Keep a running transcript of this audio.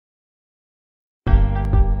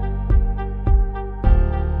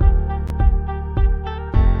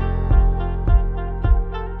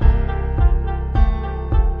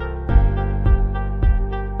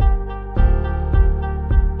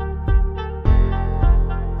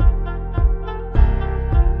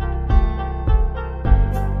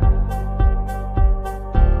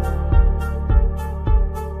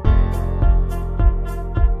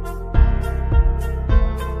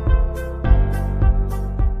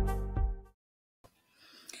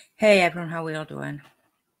Hey everyone, how we all doing?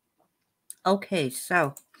 Okay,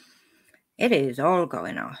 so it is all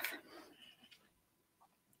going off.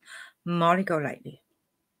 Molly Golightly.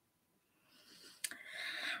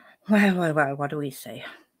 Well, what do we say?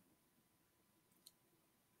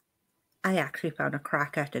 I actually found a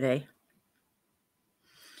cracker today.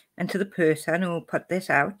 And to the person who put this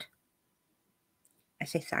out, I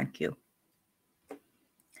say thank you.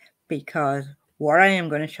 Because what I am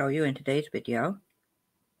going to show you in today's video,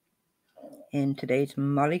 in today's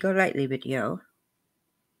Molly Golightly video,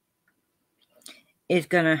 is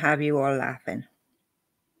going to have you all laughing.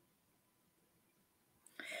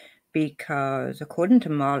 Because according to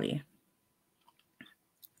Molly,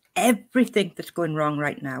 everything that's going wrong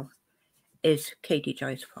right now is Katie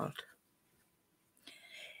Joy's fault.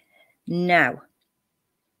 Now,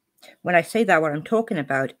 when I say that, what I'm talking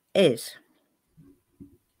about is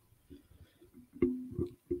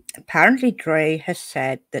apparently Dre has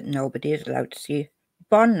said that nobody is allowed to see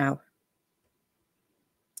Bond now.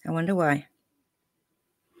 I wonder why.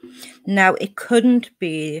 Now, it couldn't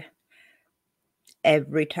be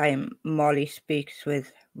every time Molly speaks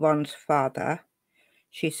with Ron's father,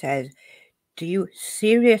 she says, "Do you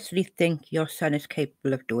seriously think your son is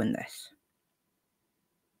capable of doing this?"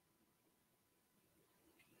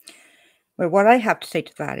 Well, what I have to say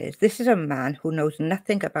to that is, this is a man who knows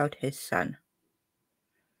nothing about his son.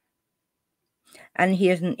 And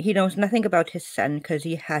he knows nothing about his son because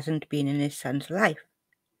he hasn't been in his son's life.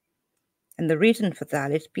 And the reason for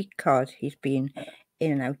that is because he's been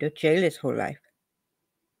in and out of jail his whole life.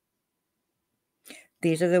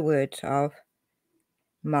 These are the words of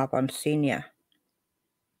Marvin Sr.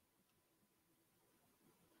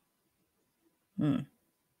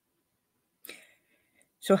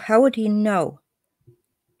 So how would he know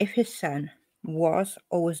if his son was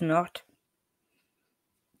or was not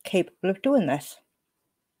capable of doing this?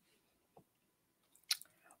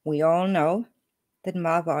 We all know that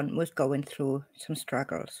Marvin was going through some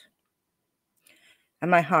struggles. And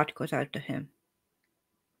my heart goes out to him,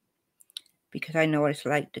 because I know what it's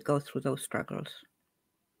like to go through those struggles.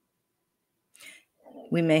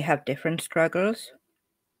 We may have different struggles,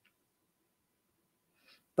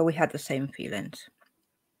 but we had the same feelings.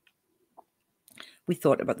 We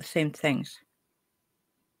thought about the same things.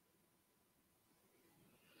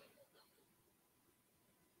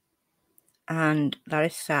 And that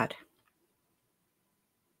is sad.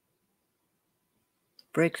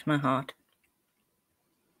 Breaks my heart.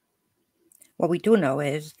 What we do know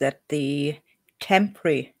is that the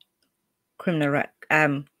temporary criminal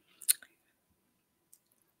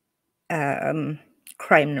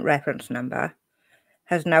crime reference number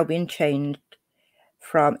has now been changed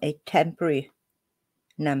from a temporary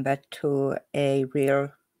number to a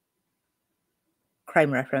real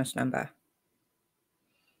crime reference number.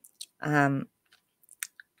 I'm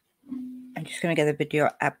just going to get the video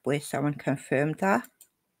up where someone confirmed that.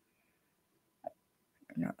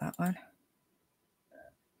 Not that one.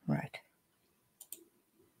 Right.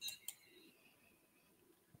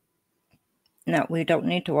 Now, we don't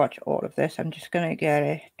need to watch all of this. I'm just going to get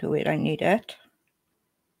it to where I need it.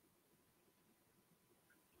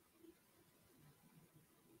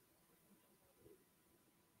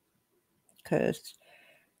 Because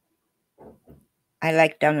I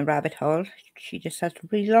like down the rabbit hole. She just has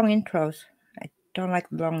really long intros. I don't like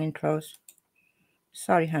long intros.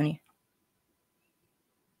 Sorry, honey.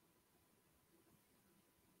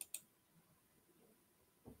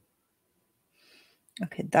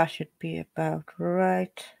 Okay, that should be about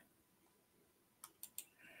right.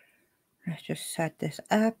 Let's just set this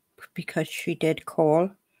up, because she did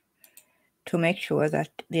call to make sure that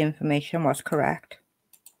the information was correct.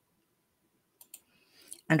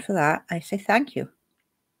 And for that, I say thank you.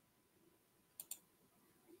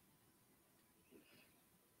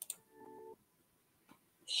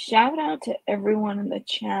 Shout out to everyone in the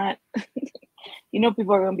chat. You know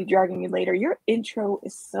people are going to be dragging me later. Your intro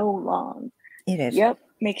is so long. It is. Yep.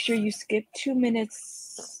 Make sure you skip 2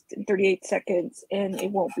 minutes and 38 seconds, and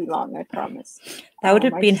it won't be long, I promise. That would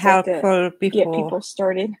have been helpful like before. Get people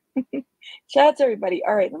started. Shout out to everybody.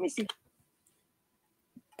 All right, let me see.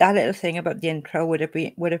 That little thing about the intro would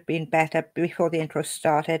have been better before the intro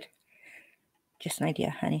started. Just an idea,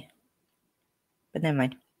 honey. But never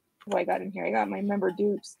mind. Who I got in here? I got my member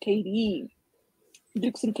Dukes, KD.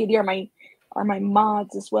 Dukes and KD are my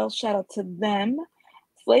mods as well. Shout out to them.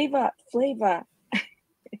 Flava.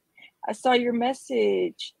 I saw your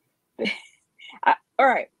message. All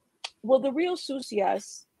right. Well, the real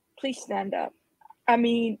Susias, please stand up. I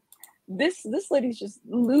mean, this lady's just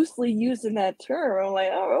loosely using that term. I'm like,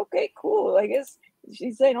 oh, okay, cool. I guess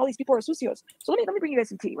She's saying all these people are sucios. So let me bring you guys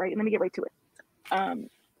some tea, right? And let me get right to it.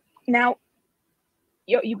 Now,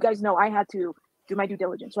 you guys know I had to do my due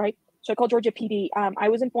diligence, right? So I called Georgia PD. I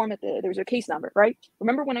was informed that there was a case number, right?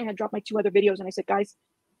 Remember when I had dropped my 2 other videos and I said, guys,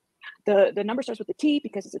 the number starts with the T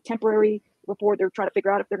because it's a temporary report. They're trying to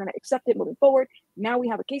figure out if they're going to accept it moving forward. Now we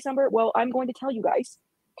have a case number. Well, I'm going to tell you guys,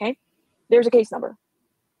 okay? There's a case number,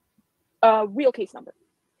 a real case number.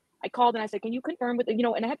 I called and I said, can you confirm with, and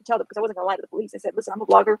I had to tell them because I wasn't going to lie to the police. I said, listen, I'm a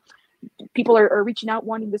blogger. People are reaching out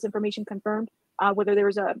wanting this information confirmed, whether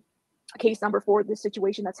there's a case number for this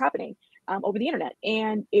situation that's happening over the internet.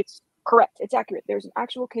 And it's correct. It's accurate. There's an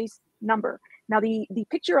actual case number. Now, the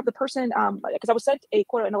picture of the person, because I was sent a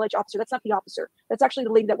quote, an alleged officer. That's not the officer. That's actually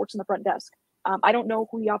the lady that works in the front desk. I don't know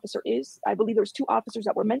who the officer is. I believe there's 2 officers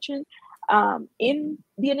that were mentioned in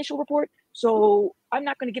the initial report. So I'm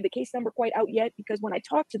not going to give the case number quite out yet, because when I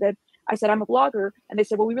talked to them, I said, I'm a blogger. And they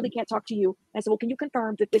said, well, we really can't talk to you. And I said, well, can you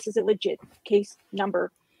confirm that this is a legit case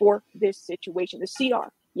number for this situation? The CR.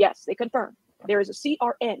 Yes, they confirmed. There is a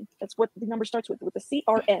CRN. That's what the number starts with the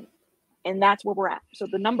CRN. And that's where we're at. So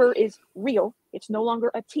the number is real. It's no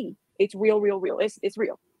longer a T. It's real. It's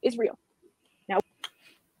real. It's real. Now.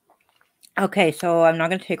 Okay, so I'm not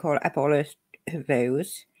going to take up all those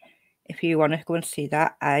views. If you want to go and see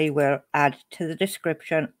that, I will add to the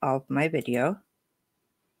description of my video.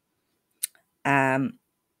 But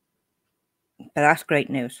that's great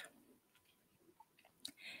news.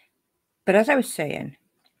 But as I was saying,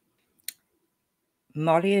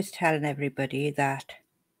 Molly is telling everybody that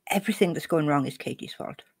everything that's going wrong is Katie's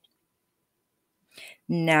fault.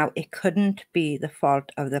 Now, it couldn't be the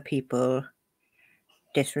fault of the people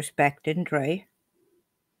disrespecting Dre,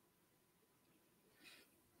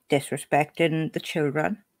 disrespecting the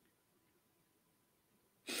children.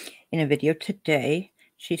 In a video today,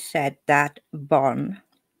 she said that Raza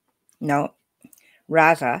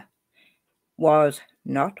was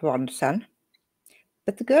not Von's son,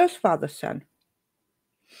 but the girl's father's son.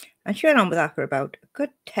 And she went on with that for about a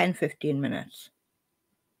good 10-15 minutes.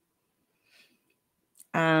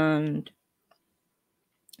 And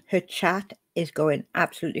her chat is going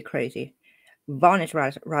absolutely crazy. Von is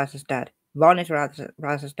Raza's dad. Von is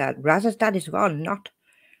Raza's dad. Raza's dad is Von, not...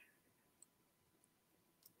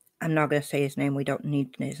 I'm not going to say his name. We don't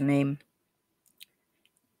need his name.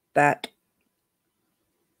 But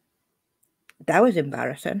that was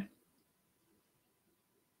embarrassing.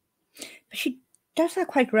 But she does that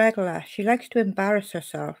quite regular. She likes to embarrass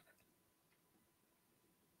herself.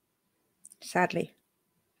 Sadly.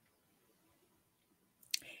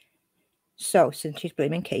 So, since she's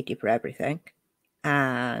blaming Katie for everything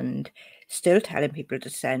and still telling people to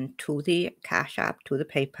send to the Cash App, to the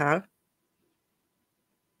PayPal,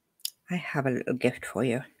 I have a little gift for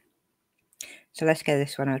you. So let's get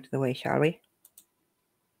this one out of the way, shall we?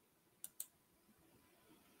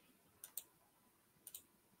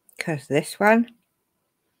 Because this one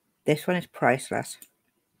is priceless.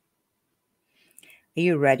 Are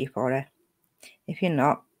you ready for it? If you're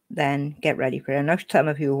not, then get ready for it. I know some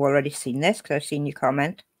of you have already seen this because I've seen your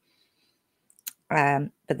comment.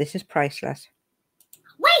 But this is priceless.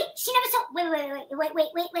 Wait, she never showed.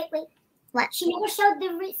 Wait. What? She never showed the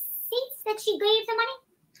receipts that she gave the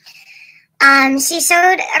money? She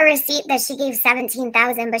showed a receipt that she gave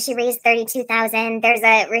 $17,000, but she raised $32,000. There's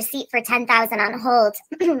a receipt for $10,000 on hold.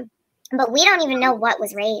 But we don't even know what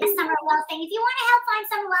was raised. Summer Wells thing. If you want to help find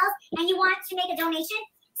Summer Wells and you want to make a donation,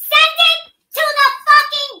 send it to the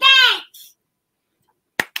fucking bank.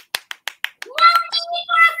 No need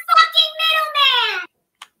for a fucking middleman.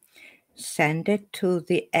 Send it to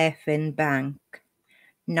the effing bank,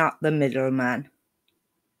 not the middleman.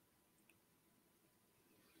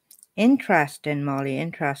 Interesting, Molly,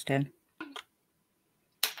 interesting.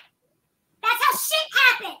 That's how shit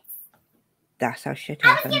happens. That's how shit I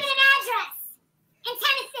was happens. given an address in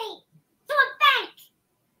Tennessee to a bank.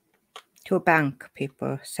 To a bank,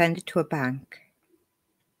 people. Send it to a bank.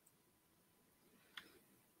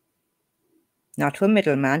 Not to a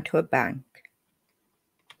middleman, to a bank.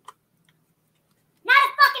 Not a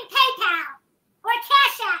fucking PayPal or a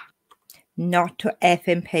Cash App. Not to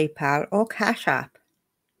effing PayPal or Cash App.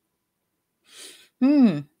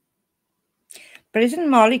 But isn't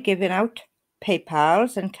Molly giving out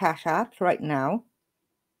PayPals and Cash Apps right now?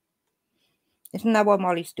 Isn't that what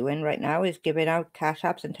Molly's doing right now, is giving out Cash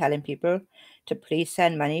Apps and telling people to please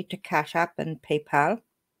send money to Cash App and PayPal?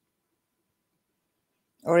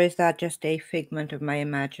 Or is that just a figment of my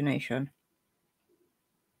imagination?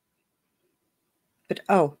 But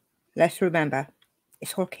let's remember,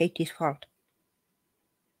 it's all Katie's fault.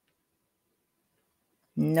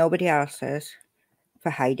 Nobody else's. for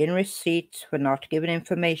hiding receipts, for not giving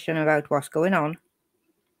information about what's going on.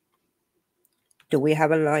 Do we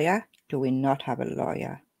have a lawyer? Do we not have a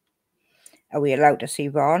lawyer? Are we allowed to see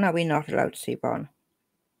Ron? Are we not allowed to see Ron?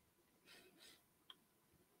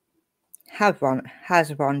 Has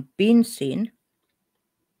Ron been seen?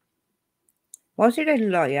 Was it a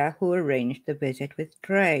lawyer who arranged the visit with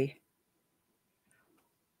Dre?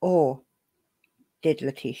 Or did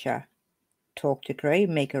Letitia talk to Dre,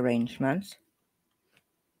 make arrangements,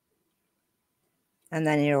 and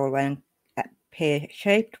then it all went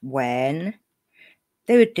pear-shaped when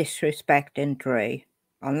they were disrespecting Dre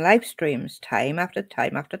on live streams time after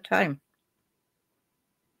time after time?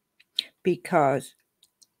 Because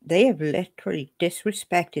they have literally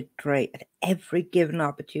disrespected Dre at every given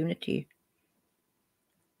opportunity.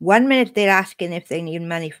 1 minute they're asking if they need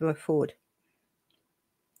money for food.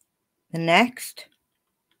 The next,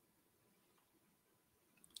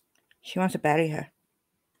 she wants to bury her.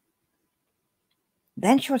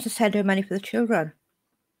 Then she wants to send her money for the children.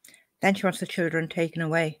 Then she wants the children taken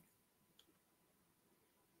away.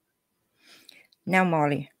 Now,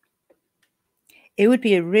 Molly, it would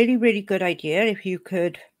be a really, really good idea if you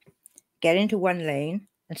could get into one lane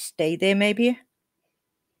and stay there maybe,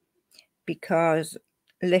 because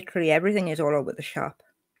literally everything is all over the shop.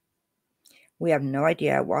 We have no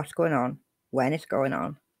idea what's going on, when it's going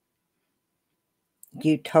on.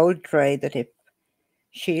 You told Dre that if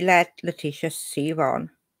she let Letitia see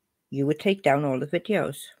Ron, you would take down all the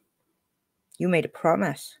videos. You made a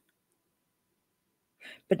promise,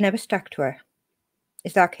 but never stuck to her.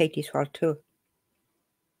 Is that Katie's fault too?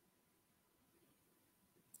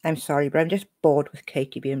 I'm sorry, but I'm just bored with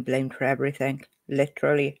Katie being blamed for everything.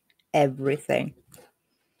 Literally everything.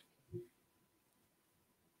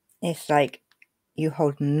 It's like you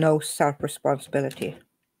hold no self-responsibility.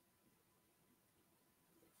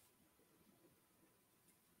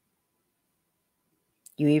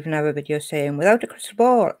 You even have a video saying, without a crystal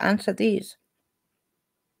ball, answer these.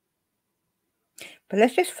 But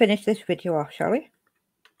let's just finish this video off, shall we?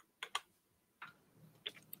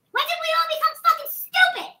 When did we all become fucking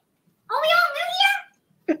stupid? Are we all new here?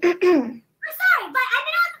 I'm sorry, but I've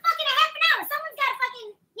been on for fucking a half an hour. Someone's got to fucking,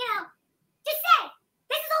 just say,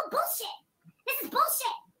 this is all bullshit. This is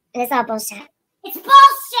bullshit. It's all bullshit. It's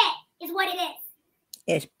bullshit is what it is.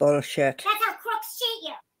 It's bullshit. That's how crooks cheat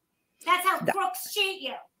you. That's how crooks cheat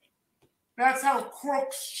you. That's how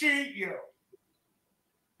crooks cheat you.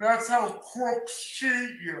 That's how crooks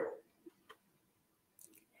cheat you.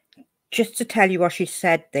 Just to tell you what she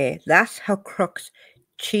said there, that's how crooks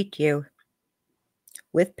cheat you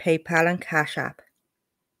with PayPal and Cash App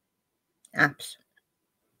apps.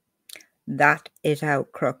 That is how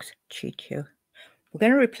crooks cheat you. We're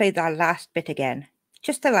going to replay that last bit again.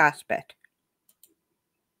 Just the last bit.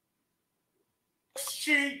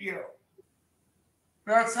 Cheat you.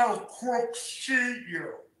 That's how crooks cheat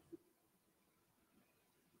you.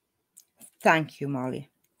 Thank you, Molly.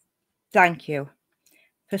 Thank you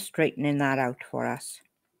for straightening that out for us.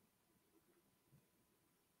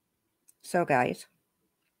 So, guys,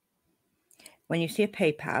 when you see a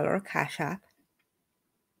PayPal or a Cash App,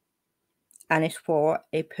 and it's for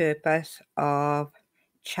a purpose of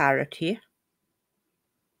charity,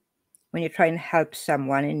 when you're trying to help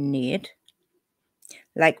someone in need,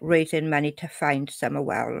 like raising money to find Summer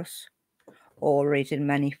Wells, or raising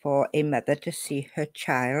money for a mother to see her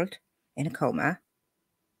child in a coma,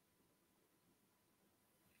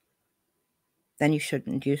 then you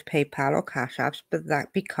shouldn't use PayPal or Cash Apps,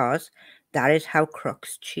 because that is how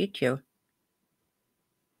crooks cheat you.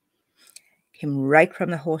 Came right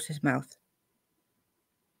from the horse's mouth.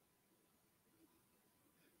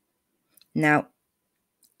 Now,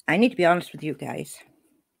 I need to be honest with you guys.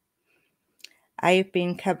 I've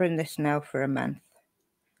been covering this now for a month,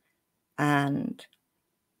 and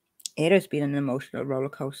it has been an emotional roller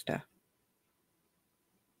coaster.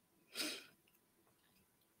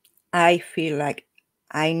 I feel like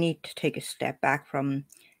I need to take a step back from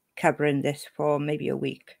covering this for maybe a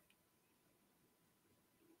week,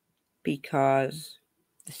 because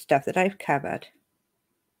the stuff that I've covered,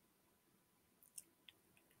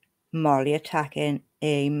 Molly attacking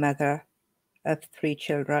a mother of 3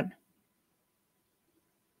 children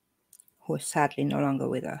who is sadly no longer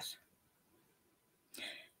with us,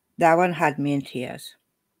 that one had me in tears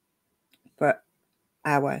for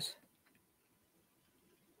hours.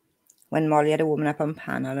 When Molly had a woman up on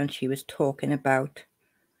panel and she was talking about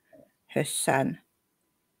her son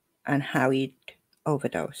and how he'd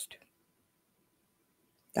overdosed,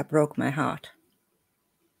 that broke my heart.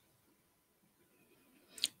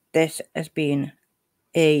 This has been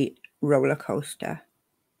a roller coaster,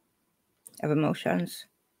 of emotions,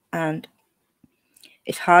 and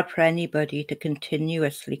it's hard for anybody to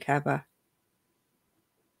continuously cover.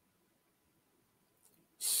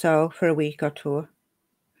 So for a week or two,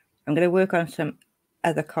 I'm going to work on some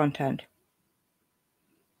other content.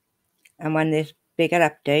 And when there's bigger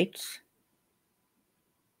updates,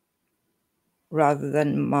 rather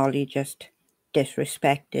than Molly just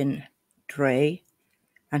disrespecting Dre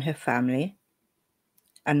and her family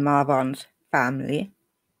and Marvon's family,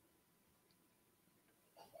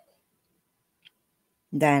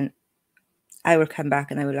 then I will come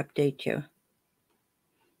back and I will update you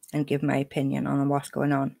and give my opinion on what's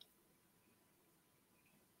going on.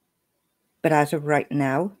 But as of right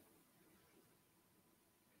now,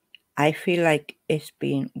 I feel like it's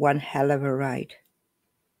been one hell of a ride.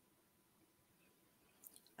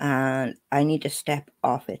 And I need to step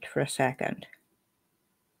off it for a second.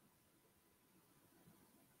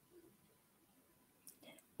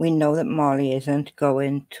 We know that Molly isn't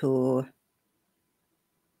going to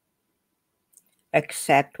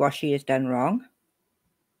accept what she has done wrong.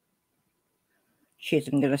 She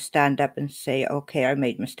isn't going to stand up and say, okay, I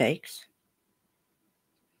made mistakes.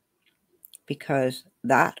 Because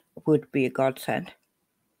that would be a godsend.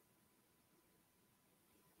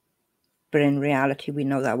 But in reality, we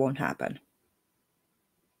know that won't happen.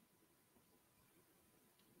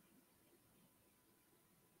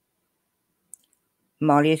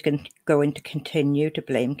 Molly is going to continue to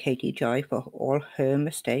blame Katie Joy for all her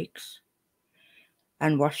mistakes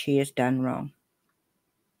and what she has done wrong.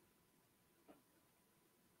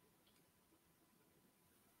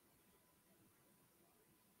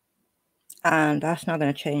 And that's not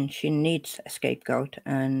going to change. She needs a scapegoat,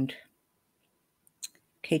 and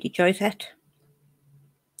Katie Joy's it.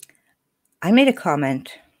 I made a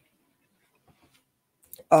comment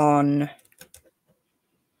on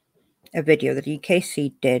a video that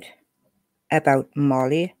EKC did about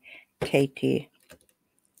Molly, Katie,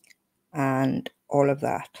 and all of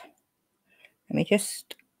that. Let me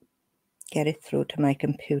just get it through to my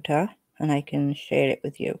computer and I can share it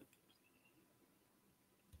with you.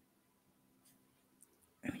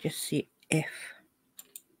 Let me just see if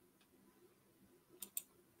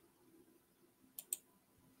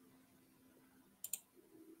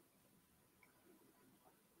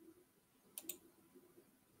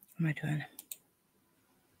what am I doing?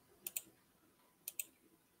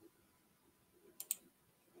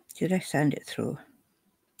 Did I send it through?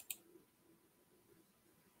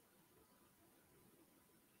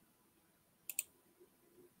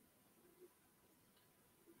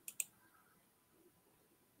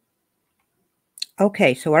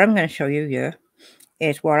 Okay, so what I'm going to show you here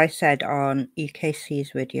is what I said on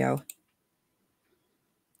EKC's video.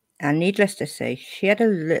 And needless to say, she had a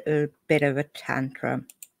little bit of a tantrum.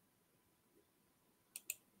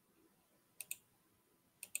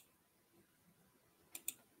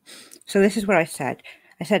 So this is what I said.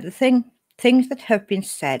 I said the things that have been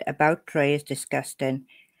said about Dre is disgusting.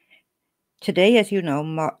 Today, as you know,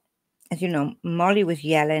 Molly was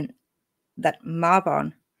yelling that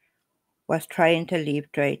Marvon was trying to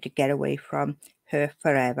leave Dre to get away from her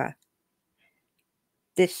forever.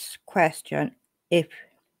 This question,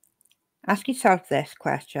 ask yourself this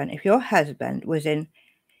question: if your husband was in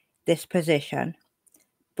this position,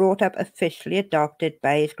 brought up officially adopted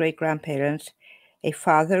by his great-grandparents, a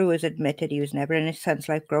father who has admitted he was never in his son's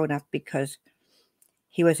life growing up because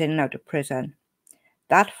he was in and out of prison,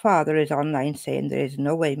 that father is online saying there is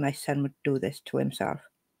no way my son would do this to himself.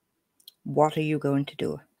 What are you going to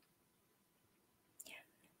do?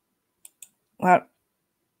 Well,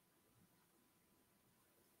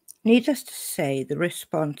 needless to say, the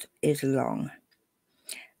response is long.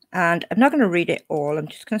 And I'm not going to read it all. I'm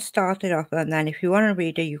just going to start it off, and then if you want to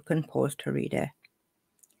read it, you can pause to read it.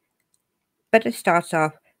 But it starts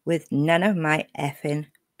off with none of my effing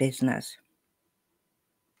business.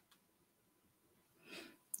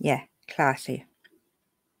 Yeah, classy.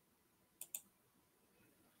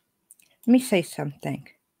 Let me say something.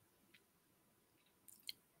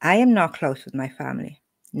 I am not close with my family.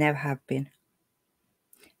 Never have been.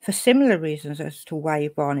 For similar reasons as to why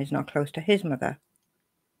Yvonne is not close to his mother.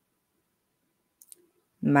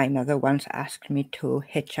 My mother once asked me to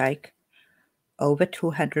hitchhike over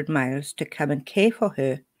 200 miles to come and care for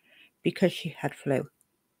her because she had flu.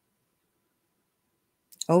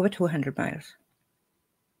 Over 200 miles.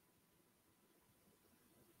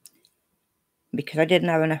 Because I didn't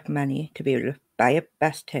have enough money to be able to buy a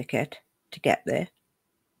bus ticket to get there,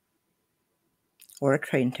 or a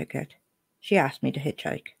train ticket, she asked me to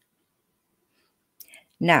hitchhike.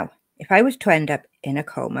 Now, if I was to end up in a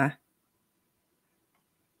coma,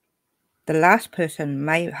 The last person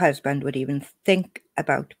my husband would even think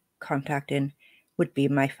about contacting would be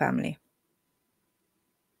my family,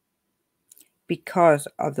 because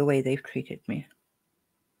of the way they've treated me,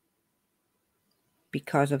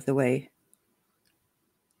 because of the way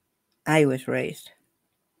I was raised,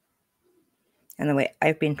 and the way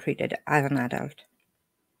I've been treated as an adult.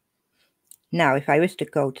 Now, if I was to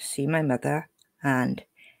go to see my mother and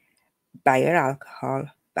buy her alcohol,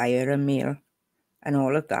 buy her a meal, and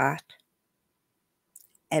all of that,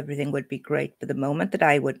 everything would be great. But the moment that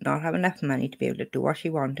I would not have enough money to be able to do what she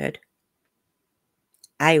wanted,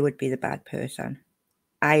 I would be the bad person.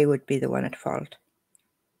 I would be the one at fault.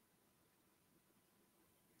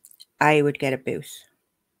 I would get abuse.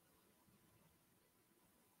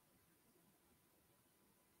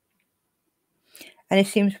 And it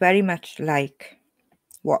seems very much like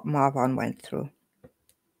what Marvon went through.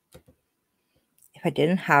 If I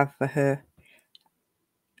didn't have for her,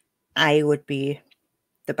 I would be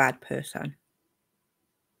the bad person.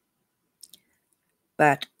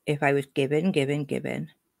 But if I was given,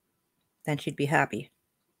 then she'd be happy.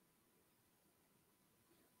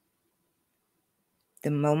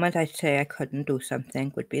 The moment I say I couldn't do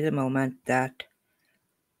something would be the moment that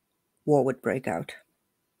war would break out.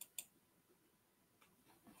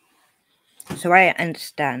 So I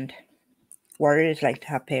understand what it is like to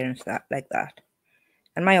have parents like that.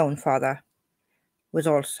 And my own father was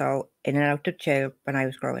also in and out of jail when I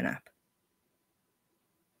was growing up.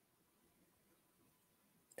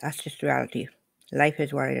 That's just reality. Life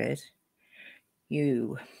is what it is.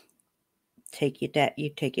 You take your debt, you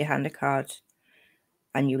take your hand of cards,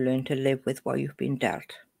 and you learn to live with what you've been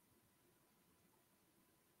dealt.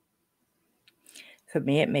 For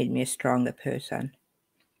me, it made me a stronger person.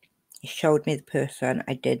 It showed me the person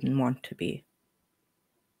I didn't want to be.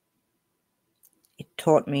 It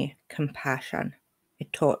taught me compassion.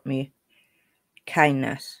 It taught me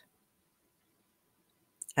kindness,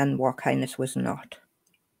 and what kindness was not,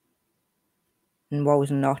 and what was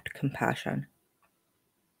not compassion.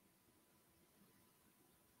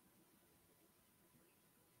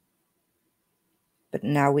 But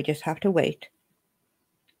now we just have to wait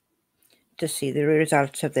to see the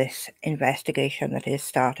results of this investigation that is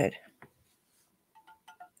started.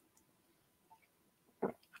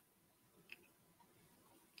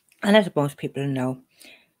 And as most people know,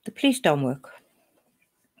 the police don't work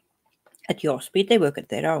at your speed, they work at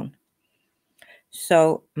their own.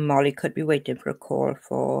 So Molly could be waiting for a call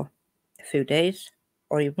for a few days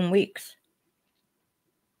or even weeks,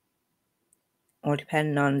 all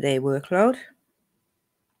depending on their workload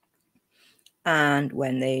and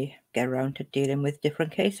when they get around to dealing with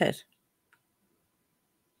different cases.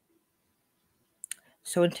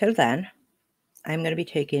 So until then, I'm going to be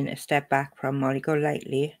taking a step back from Molly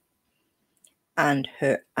Golightly and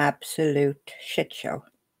her absolute shit show.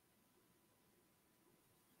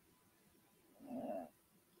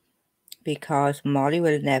 Because Molly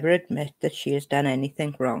will never admit that she has done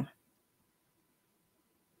anything wrong.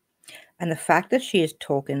 And the fact that she is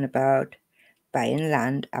talking about buying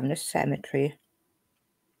land, having a cemetery,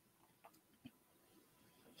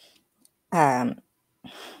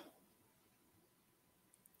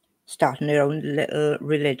 starting her own little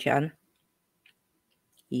religion,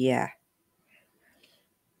 yeah.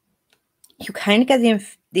 You kind of get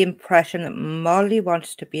the impression that Molly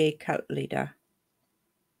wants to be a cult leader.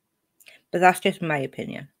 But that's just my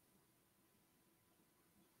opinion.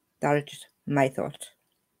 That is just my thoughts.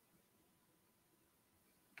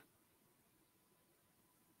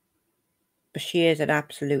 But she is an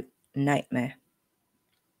absolute nightmare.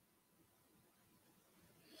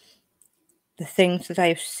 The things that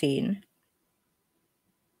I've seen.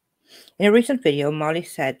 In a recent video, Molly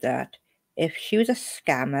said that if she was a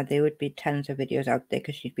scammer, there would be tons of videos out there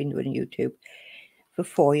because she's been doing YouTube for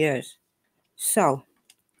 4 years. So,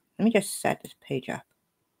 let me just set this page up.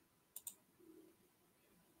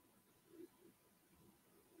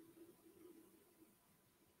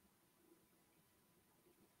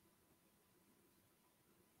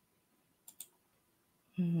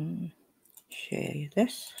 Share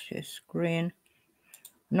this, share screen.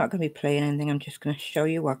 I'm not going to be playing anything, I'm just going to show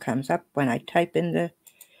you what comes up when I type in the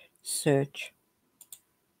search.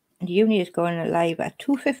 And Uni is going live at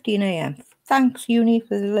 2:15 AM. Thanks, Uni,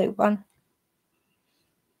 for the late one.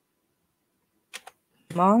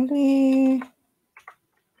 Molly.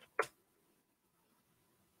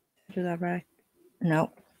 Do that right?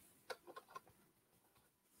 No.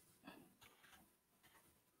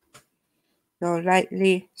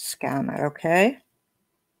 Golightly scammer, okay?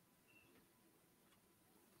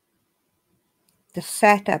 The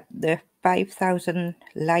setup, the 5,000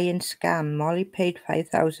 lying scam. Molly paid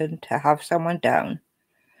 5,000 to have someone down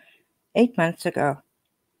 8 months ago.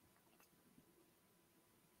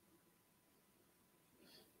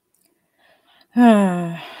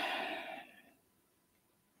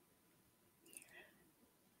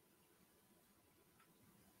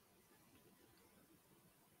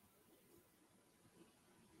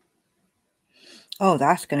 Oh,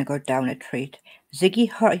 that's going to go down a treat. Ziggy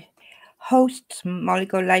hosts Molly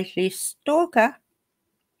Golightly's stalker.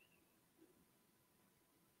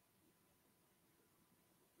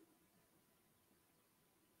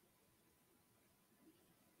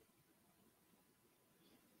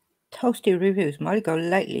 Toasty reviews. Molly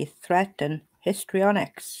Golightly threatened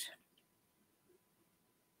histrionics.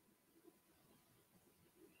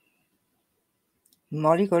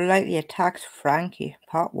 Molly Golightly attacks Frankie.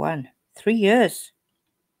 Part 1. 3 years.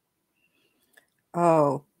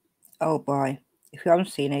 Oh boy. If you haven't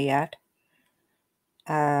seen it yet,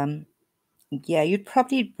 yeah, you'd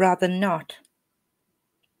probably rather not.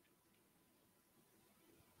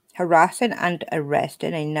 Harassing and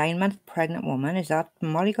arresting a 9-month pregnant woman. Is that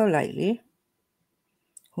Molly Golightly?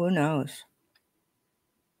 Who knows?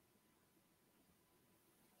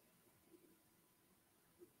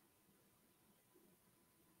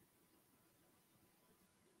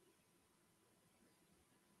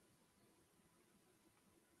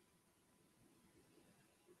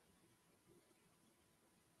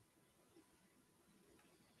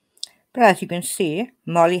 But as you can see,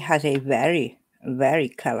 Molly has a very, very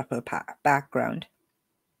colourful background.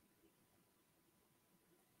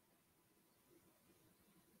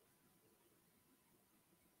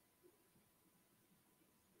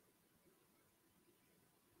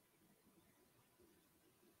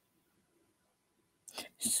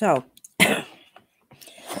 So,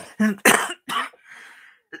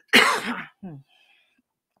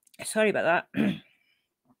 sorry about that.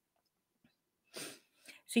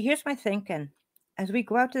 So here's my thinking. As we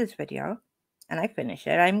go out to this video, and I finish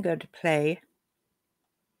it, I'm going to play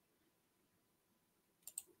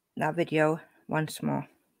that video once more.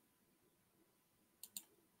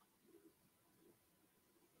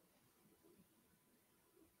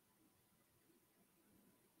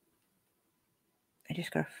 I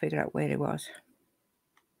just got to figure out where it was.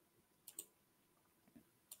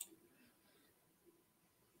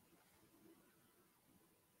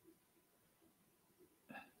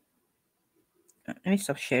 Let me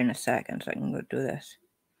stop sharing a second so I can go do this.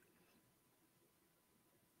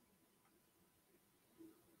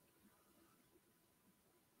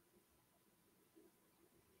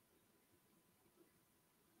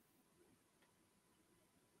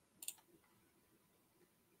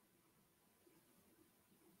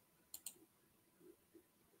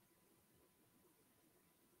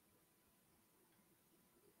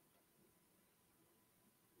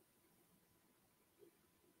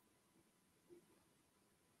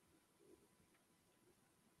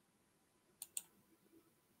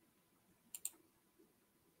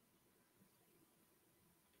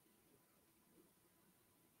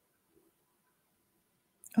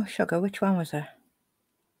 Oh, sugar, which one was it?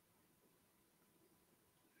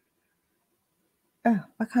 Oh,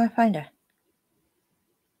 why can't I find it?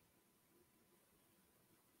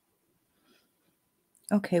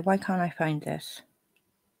 Okay, why can't I find this?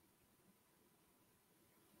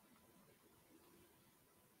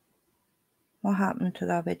 What happened to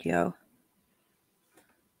that video?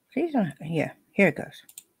 Please don't. Yeah, here it goes.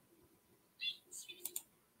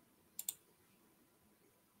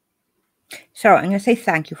 So I'm going to say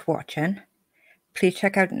thank you for watching. Please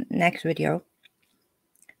check out the next video.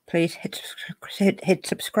 Please hit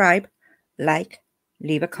subscribe, like,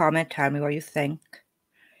 leave a comment, tell me what you think.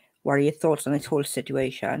 What are your thoughts on this whole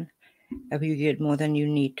situation? Have you did more than you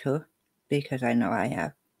need to? Because I know I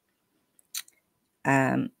have.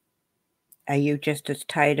 Are you just as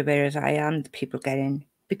tired of it as I am?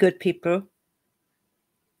 The good people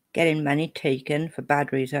getting money taken for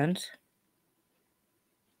bad reasons.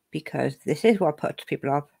 Because this is what puts people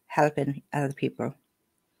off helping other people.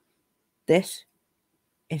 This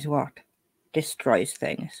is what destroys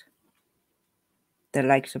things. The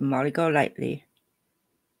likes of Molly Golightly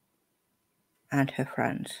and her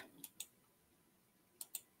friends.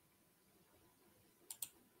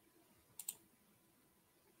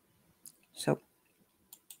 So,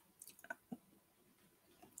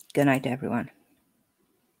 good night, everyone.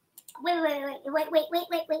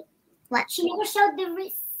 Wait. What? She never showed the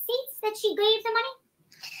receipts that she gave the money?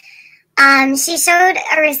 She showed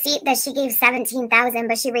a receipt that she gave 17,000,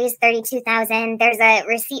 but she raised 32,000. There's a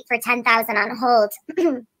receipt for 10,000 on hold.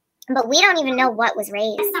 But we don't even know what was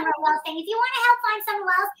raised. Summer Wells thing. If you want to help find Summer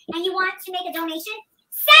Wells and you want to make a donation,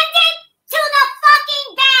 send it to the fucking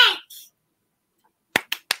bank.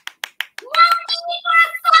 No need for a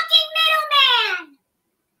fucking middleman.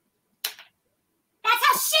 That's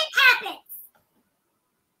how shit happens.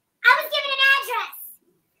 I was given an address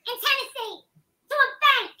in Tennessee to a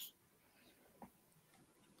bank,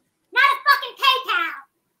 not a fucking PayPal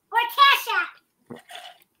or a Cash App.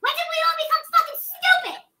 When did we all become fucking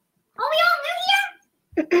stupid? Are we all new here?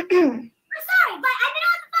 I'm sorry, but I've been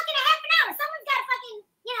on for fucking a half an hour. Someone's got to fucking,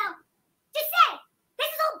 just say, this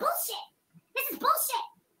is all bullshit. This is bullshit.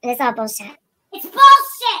 It's all bullshit. It's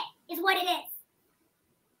bullshit is what it is.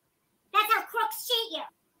 That's how crooks cheat you.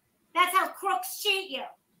 That's how crooks cheat you.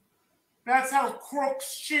 That's how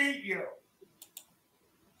crooks cheat you.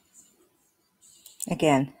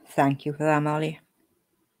 Again, thank you for that, Molly.